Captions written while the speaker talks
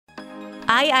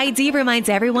IID reminds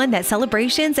everyone that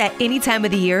celebrations at any time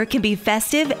of the year can be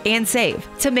festive and safe.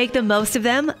 To make the most of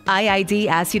them, IID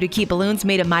asks you to keep balloons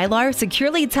made of mylar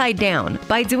securely tied down.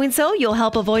 By doing so, you'll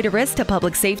help avoid a risk to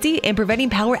public safety and preventing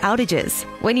power outages.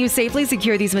 When you safely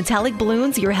secure these metallic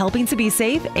balloons, you're helping to be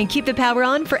safe and keep the power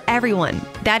on for everyone.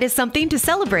 That is something to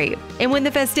celebrate. And when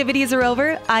the festivities are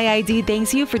over, IID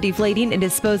thanks you for deflating and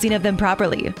disposing of them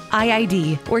properly.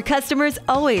 IID, where customers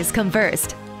always come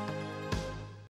first.